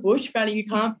going to the bush, Franny, you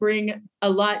can't bring a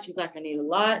light. She's like, I need a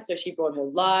light. So she brought her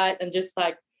light, and just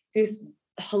like this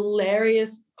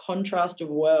hilarious contrast of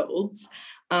worlds.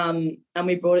 And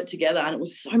we brought it together, and it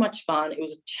was so much fun. It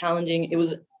was challenging. It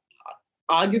was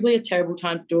arguably a terrible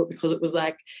time to do it because it was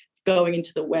like going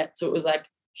into the wet. So it was like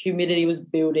humidity was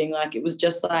building. Like, it was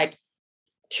just like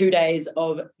 2 days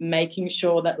of making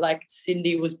sure that like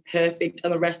Cindy was perfect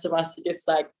and the rest of us are just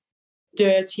like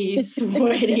dirty,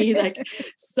 sweaty, like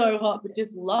so hot, but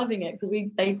just loving it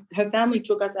because her family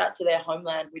took us out to their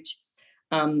homeland, which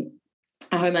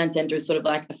a homeland centre is sort of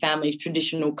like a family's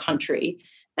traditional country.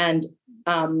 And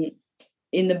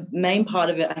in the main part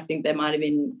of it, I think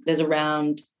there's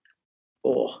around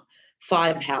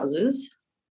 5 houses.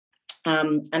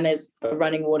 And there's a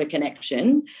running water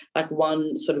connection, like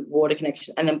one sort of water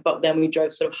connection. But then we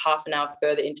drove sort of half an hour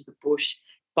further into the bush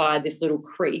by this little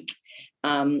creek,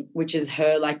 which is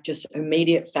her like just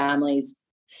immediate family's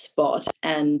spot.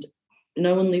 And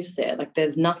no one lives there. Like,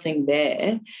 there's nothing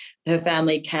there. Her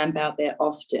family camp out there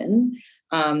often.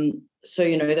 So,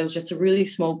 there was just a really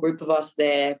small group of us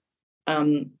there.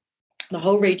 The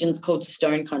whole region's called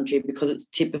Stone Country because it's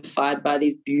typified by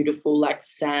these beautiful like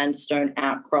sandstone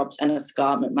outcrops and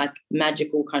escarpment, like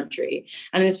magical country.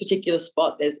 And in this particular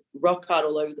spot, there's rock art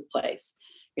all over the place.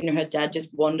 Her dad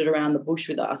just wandered around the bush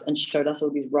with us and showed us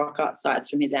all these rock art sites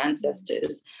from his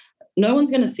ancestors. No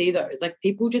one's going to see those. Like,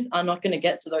 people just are not going to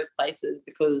get to those places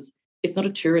because it's not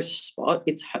a tourist spot.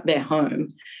 It's their home.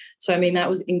 So, I mean, that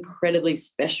was incredibly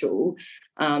special.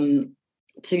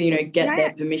 To get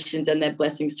their permissions and their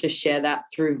blessings to share that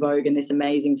through Vogue and this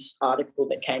amazing article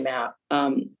that came out.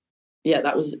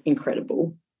 That was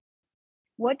incredible.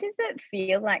 What does it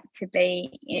feel like to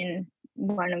be in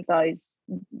one of those,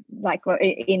 like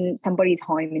in somebody's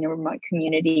home in a remote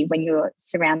community, when you're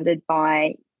surrounded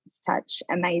by such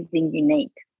amazing,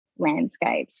 unique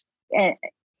landscapes?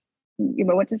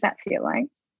 What does that feel like?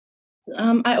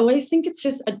 I always think it's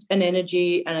just an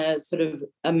energy and a sort of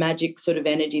a magic sort of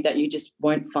energy that you just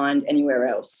won't find anywhere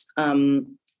else,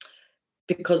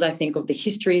 because I think of the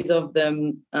histories of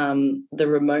them, the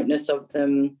remoteness of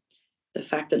them, the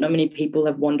fact that not many people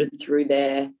have wandered through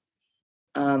there,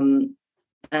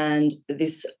 and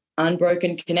this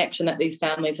unbroken connection that these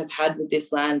families have had with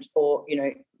this land for,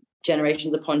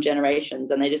 generations upon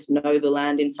generations, and they just know the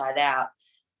land inside out,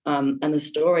 and the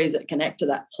stories that connect to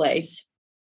that place.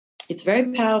 It's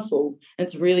very powerful and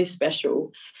it's really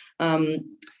special.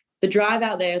 The drive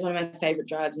out there is one of my favourite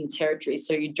drives in the Territory.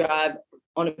 So you drive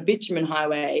on a bitumen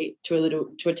highway to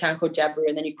a town called Jabiru,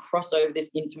 and then you cross over this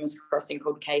infamous crossing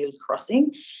called Cahill's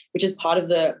Crossing, which is part of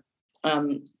the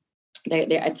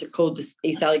it's called the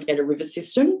East Alligator River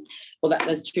system. Well,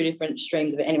 there's 2 different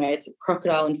streams of it. Anyway, it's a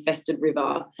crocodile-infested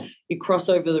river. You cross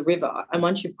over the river, and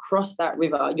once you've crossed that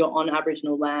river, you're on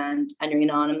Aboriginal land and you're in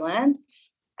Arnhem land.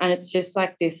 And it's just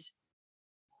like this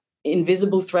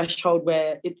invisible threshold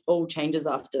where it all changes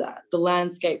after that. The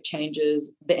landscape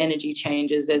changes, the energy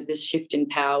changes, there's this shift in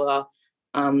power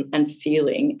and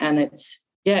feeling. And it's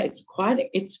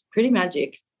pretty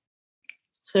magic.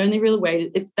 It's the only real way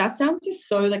to, that sounds just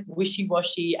so like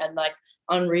wishy-washy and like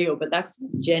unreal, but that's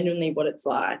genuinely what it's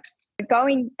like.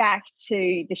 Going back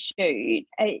to the shoot,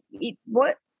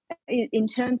 what in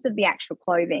terms of the actual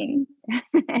clothing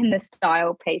and the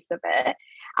style piece of it,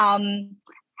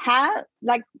 how,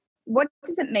 like, what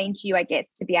does it mean to you, I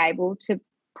guess, to be able to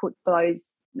put those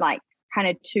like kind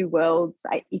of two worlds,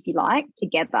 if you like,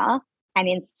 together and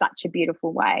in such a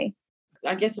beautiful way?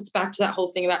 I guess it's back to that whole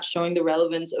thing about showing the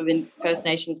relevance of First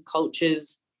Nations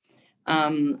cultures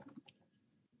in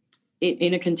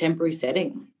a contemporary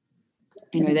setting.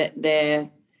 You know, that they're,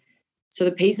 so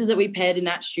the pieces that we paired in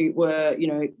that shoot were, you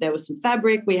know, there was some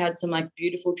fabric. We had some like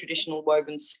beautiful traditional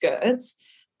woven skirts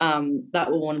that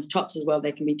were worn as tops as well.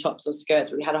 They can be tops or skirts,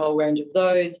 but we had a whole range of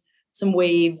those, some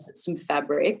weaves, some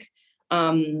fabric.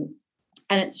 And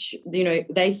it's, you know,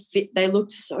 they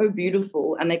looked so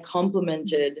beautiful and they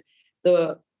complemented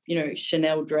the, you know,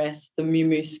 Chanel dress, the Miu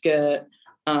Miu skirt,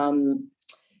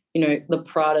 you know, the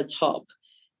Prada top.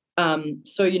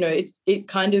 So, you know, it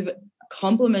kind of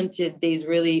complemented these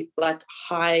really like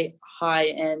high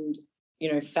end,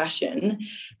 you know, fashion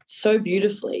so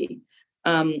beautifully.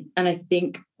 And I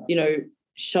think, you know,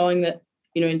 showing that,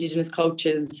 you know, Indigenous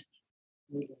cultures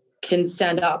can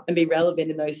stand up and be relevant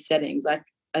in those settings, like,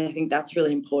 I think that's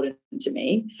really important to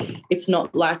me. It's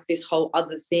not like this whole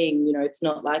other thing, you know, it's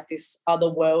not like this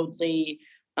otherworldly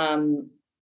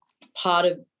part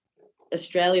of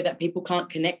Australia that people can't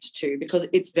connect to, because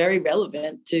it's very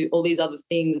relevant to all these other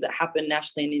things that happen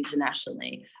nationally and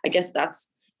internationally. I guess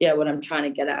that's, yeah, what I'm trying to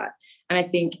get at. And I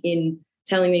think in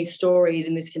telling these stories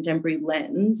in this contemporary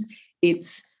lens,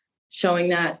 it's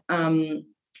showing that,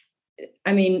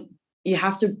 I mean, you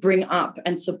have to bring up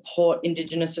and support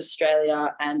Indigenous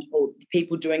Australia and all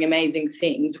people doing amazing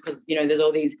things, because, you know,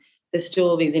 there's still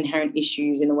all these inherent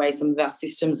issues in the way some of our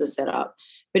systems are set up.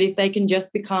 But if they can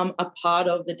just become a part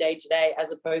of the day-to-day,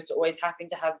 as opposed to always having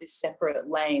to have this separate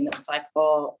lane that's like,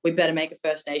 oh, we better make a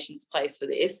First Nations place for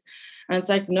this. And it's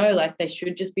like, no, like they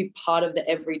should just be part of the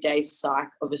everyday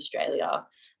psyche of Australia,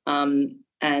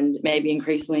 and maybe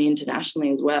increasingly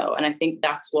internationally as well. And I think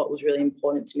that's what was really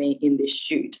important to me in this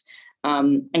shoot,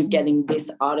 and getting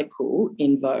this article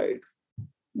in Vogue.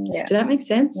 Yeah. Does that make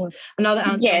sense? Well, another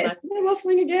answer. yes. Like, am I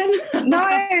waffling again?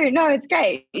 No, it's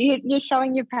great. You're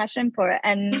showing your passion for it,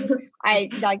 and I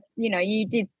like, you know, you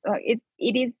did. It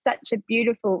is such a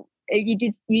beautiful. You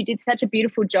did such a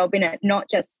beautiful job in it, not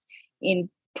just in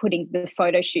putting the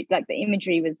photo shoot. Like the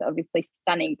imagery was obviously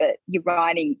stunning, but your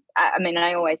writing. I mean,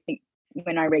 I always think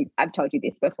when I read, I've told you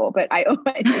this before, but I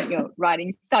always think your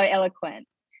writing's so eloquent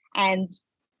and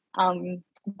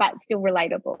but still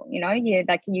relatable, you know. You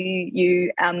like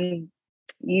you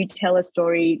tell a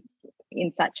story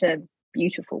in such a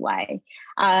beautiful way.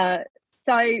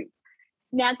 So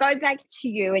now go back to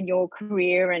you and your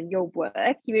career and your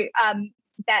work. You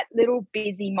that little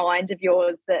busy mind of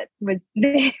yours that was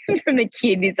there from a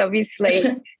kid is obviously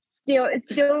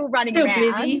still running around.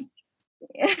 Busy.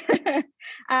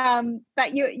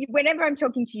 But you whenever I'm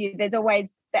talking to you, there's always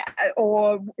that,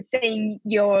 or seeing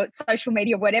your social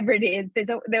media, whatever it is,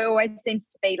 there always seems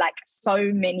to be like so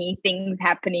many things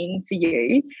happening for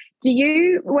you. Do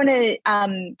you want to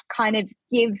kind of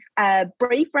give a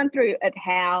brief run through of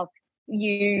how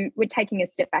you were taking a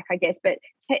step back, I guess, but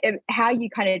how you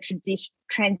kind of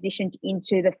transitioned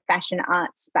into the fashion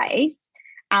art space,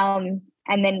 and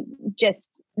then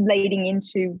just leading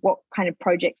into what kind of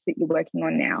projects that you're working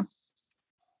on now?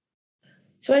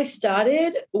 So I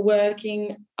started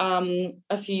working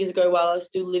a few years ago while I was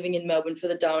still living in Melbourne for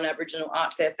the Darwin Aboriginal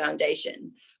Art Fair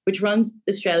Foundation, which runs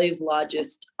Australia's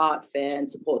largest art fair and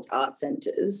supports art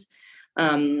centres,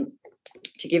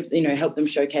 to give, you know, help them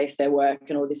showcase their work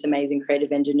and all this amazing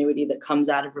creative ingenuity that comes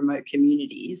out of remote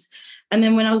communities. And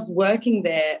then when I was working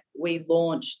there, we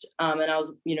launched, and I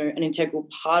was, you know, an integral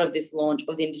part of this launch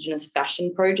of the Indigenous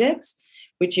Fashion Projects,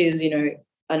 which is, you know,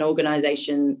 an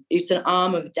organisation, it's an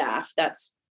arm of DAF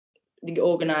that's the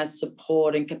organised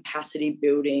support and capacity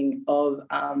building of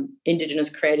Indigenous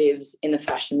creatives in the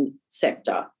fashion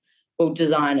sector, or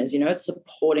designers, you know, it's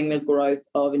supporting the growth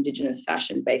of Indigenous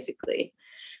fashion basically.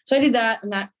 So I did that,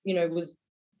 and that, you know, was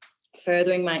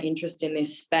furthering my interest in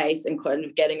this space and kind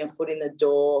of getting a foot in the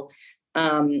door.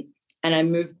 And I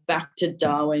moved back to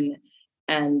Darwin,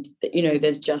 and, you know,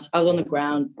 there's just, I was on the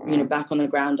ground, you know, back on the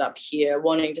ground up here,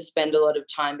 wanting to spend a lot of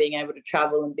time being able to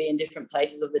travel and be in different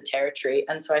places of the territory.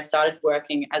 And so I started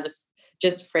working as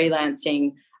just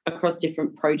freelancing across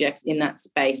different projects in that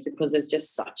space, because there's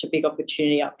just such a big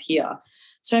opportunity up here.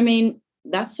 So, I mean,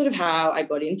 that's sort of how I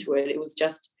got into it. It was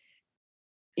just,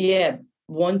 yeah,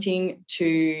 wanting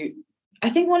to I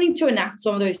think wanting to enact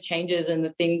some of those changes and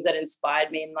the things that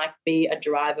inspired me and like be a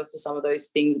driver for some of those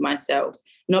things myself,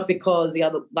 not because the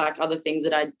other things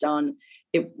that I'd done,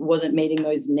 it wasn't meeting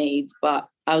those needs, but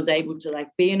I was able to like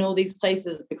be in all these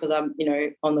places because I'm,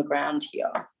 on the ground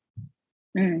here.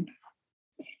 Mm.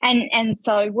 And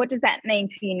so what does that mean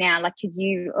for you now? Like, because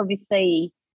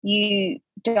you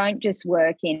don't just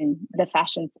work in the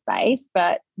fashion space,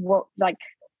 but what, like,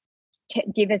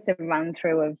 give us a run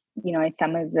through of,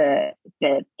 some of the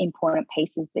important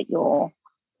pieces that you're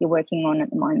working on at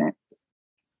the moment.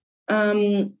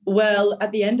 Well,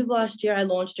 at the end of last year, I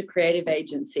launched a creative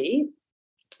agency,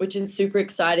 which is super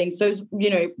exciting. So,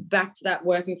 back to that,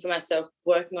 working for myself,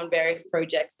 working on various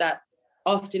projects that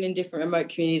often in different remote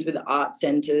communities with art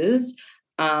centres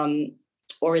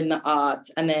or in the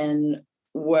arts, and then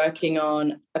working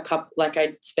on a couple, like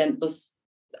I spent this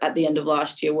at the end of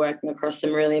last year working across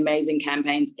some really amazing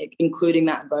campaigns, including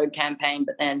that Vogue campaign,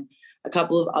 but then a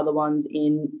couple of other ones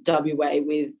in WA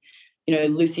with,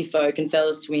 Lucy Folk and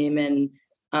Fella Swim and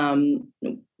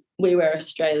We Wear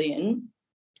Australian.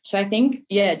 So I think,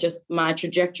 just my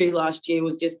trajectory last year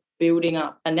was just building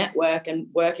up a network and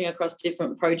working across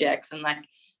different projects, and like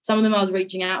some of them I was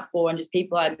reaching out for and just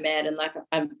people I met, and like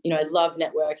I love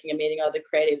networking and meeting other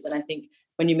creatives. And I think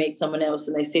when you meet someone else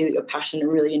and they see that you're passionate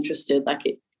and really interested, like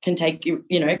it can take you,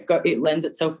 it lends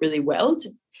itself really well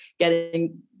to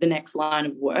getting the next line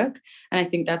of work. And I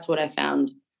think that's what I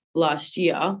found last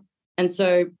year. And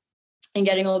so in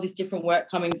getting all this different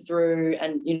work coming through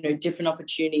and, different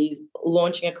opportunities,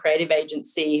 launching a creative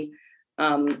agency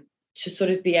to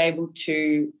sort of be able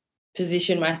to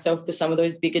position myself for some of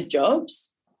those bigger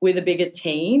jobs with a bigger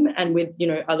team and with,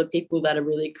 other people that are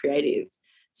really creative.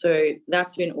 So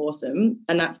that's been awesome,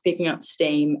 and that's picking up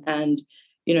steam. And,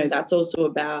 that's also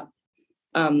about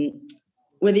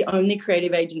we're the only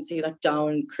creative agency, like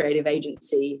Darwin Creative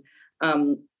Agency,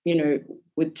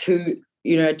 with two,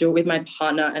 I do it with my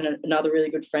partner and another really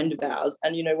good friend of ours.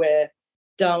 And, we're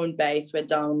Darwin based, we're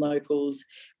Darwin locals.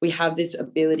 We have this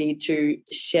ability to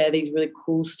share these really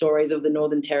cool stories of the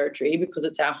Northern Territory because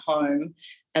it's our home,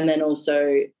 and then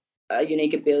also a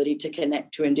unique ability to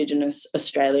connect to Indigenous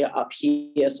Australia up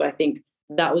here. So I think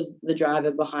that was the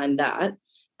driver behind that,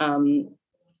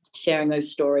 sharing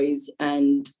those stories.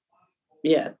 And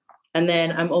and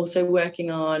then I'm also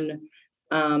working on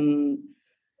I'm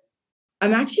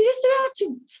actually just about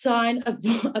to sign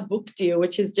a book deal,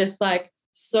 which is just like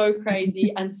so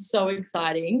crazy and so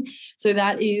exciting. So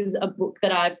that is a book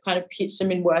that I've kind of pitched and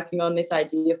been working on this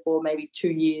idea for maybe 2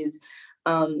 years,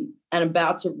 and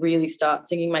about to really start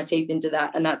sinking my teeth into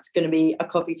that. And that's going to be a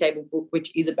coffee table book,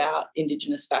 which is about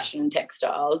Indigenous fashion and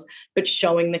textiles, but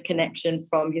showing the connection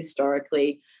from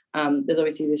historically. There's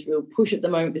obviously this real push at the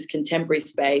moment, this contemporary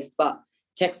space, but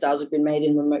textiles have been made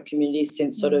in remote communities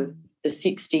since sort of the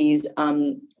 60s.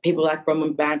 People like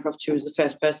Bronwyn Bancroft, who was the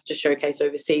first person to showcase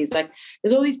overseas. Like,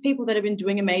 there's all these people that have been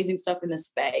doing amazing stuff in the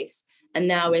space, and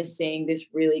now we're seeing this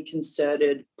really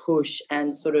concerted push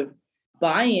and sort of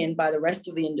buy-in by the rest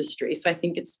of the industry. So I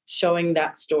think it's showing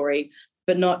that story,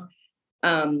 but not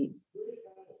bogging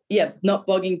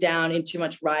down in too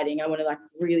much writing. I want to like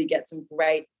really get some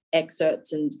great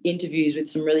excerpts and interviews with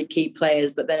some really key players,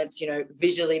 but then it's,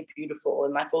 visually beautiful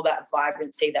and like all that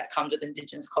vibrancy that comes with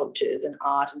Indigenous cultures and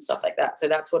art and stuff like that. So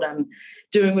that's what I'm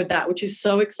doing with that, which is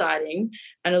so exciting,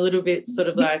 and a little bit sort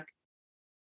of like,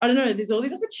 I don't know, there's all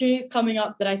these opportunities coming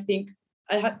up that I think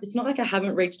it's not like I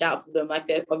haven't reached out for them. Like,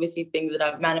 they're obviously things that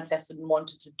I've manifested and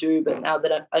wanted to do, but now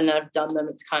that I've done them,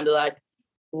 it's kind of like,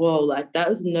 whoa, like that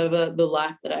was never the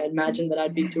life that I imagined that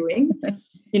I'd be doing.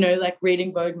 Like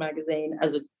reading Vogue magazine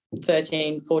as a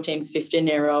 13, 14,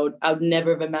 15-year-old, I would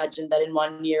never have imagined that in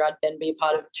 1 year I'd then be a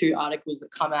part of 2 articles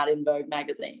that come out in Vogue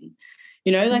magazine.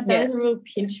 That is a real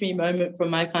pinch me moment from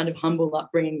my kind of humble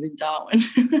upbringings in Darwin.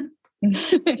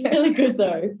 It's really good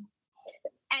though.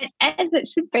 As it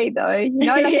should be, though,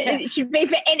 it should be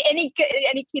for any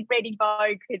kid reading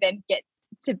Vogue who then gets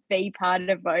to be part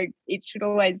of Vogue. It should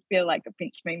always feel like a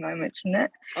pinch me moment, shouldn't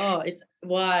it? Oh, it's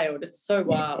wild. It's so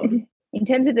wild. In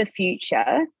terms of the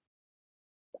future,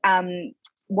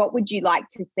 what would you like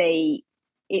to see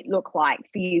it look like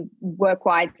for you,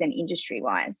 work-wise and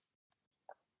industry-wise?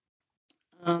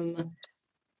 I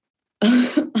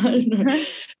don't know.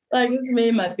 Like, this is me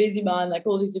and my busy mind, like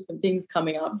all these different things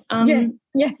coming up. I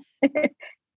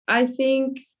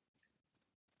think,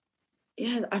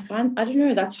 I don't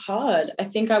know, that's hard. I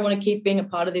think I want to keep being a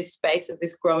part of this space of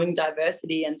this growing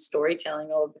diversity and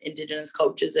storytelling of Indigenous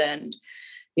cultures and,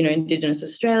 Indigenous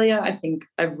Australia. I think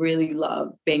I really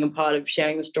love being a part of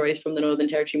sharing the stories from the Northern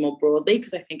Territory more broadly,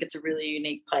 because I think it's a really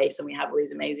unique place and we have all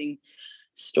these amazing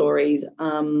stories.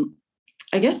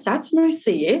 I guess that's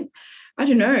mostly it. I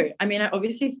don't know. I mean, I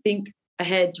obviously think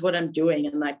ahead to what I'm doing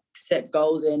and like set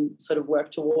goals and sort of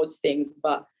work towards things.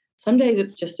 But some days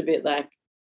it's just a bit like,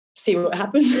 see what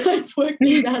happens, like work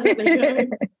things out as they go.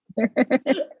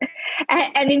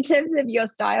 And in terms of your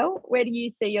style, where do you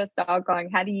see your style going?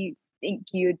 How do you think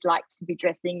you'd like to be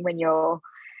dressing when you're,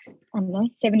 I don't know,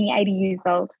 70, 80 years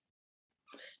old?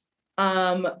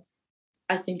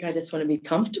 I think I just want to be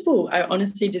comfortable. I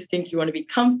honestly just think you want to be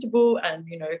comfortable and,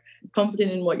 you know,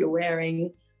 confident in what you're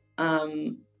wearing.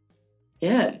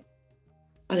 Yeah.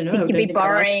 I don't know. You could be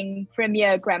borrowing from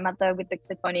your grandmother with the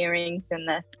clip-on earrings and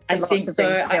the I think so.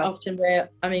 I often wear,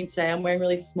 I mean, today I'm wearing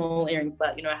really small earrings,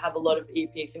 but, you know, I have a lot of ear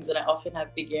piercings and I often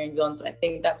have big earrings on. So I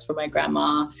think that's from my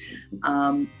grandma.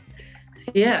 So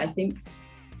yeah, I think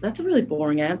that's a really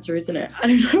boring answer, isn't it? I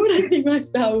don't know what I think my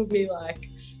style will be like.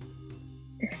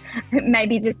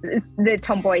 Maybe just the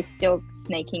tomboy still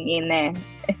sneaking in there.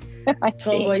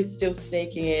 Tomboy's still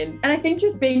sneaking in. And I think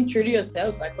just being true to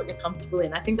yourself, like what you're comfortable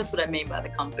in. I think that's what I mean by the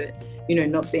comfort, you know,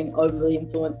 not being overly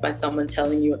influenced by someone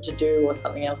telling you what to do or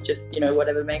something else, just, you know,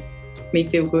 whatever makes me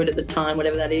feel good at the time,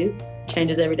 whatever that is,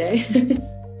 changes every day.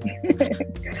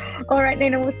 All right,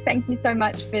 Nina, well, thank you so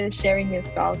much for sharing your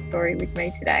style story with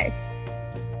me today.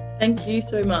 Thank you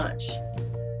so much.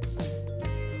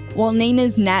 While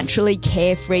Nina's naturally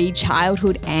carefree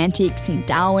childhood antics in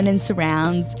Darwin and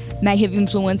surrounds may have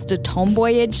influenced a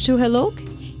tomboy edge to her look,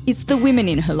 it's the women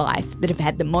in her life that have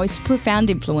had the most profound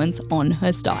influence on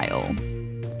her style.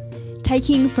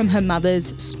 Taking from her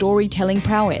mother's storytelling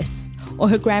prowess or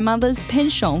her grandmother's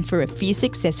penchant for a fierce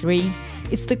accessory,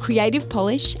 it's the creative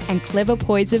polish and clever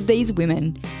poise of these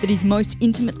women that is most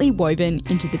intimately woven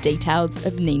into the details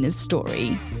of Nina's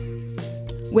story.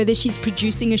 Whether she's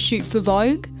producing a shoot for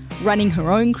Vogue, running her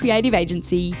own creative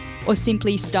agency, or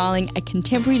simply styling a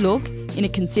contemporary look in a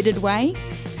considered way,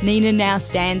 Nina now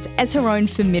stands as her own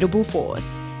formidable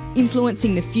force,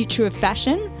 influencing the future of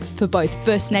fashion for both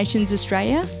First Nations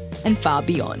Australia and far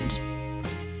beyond.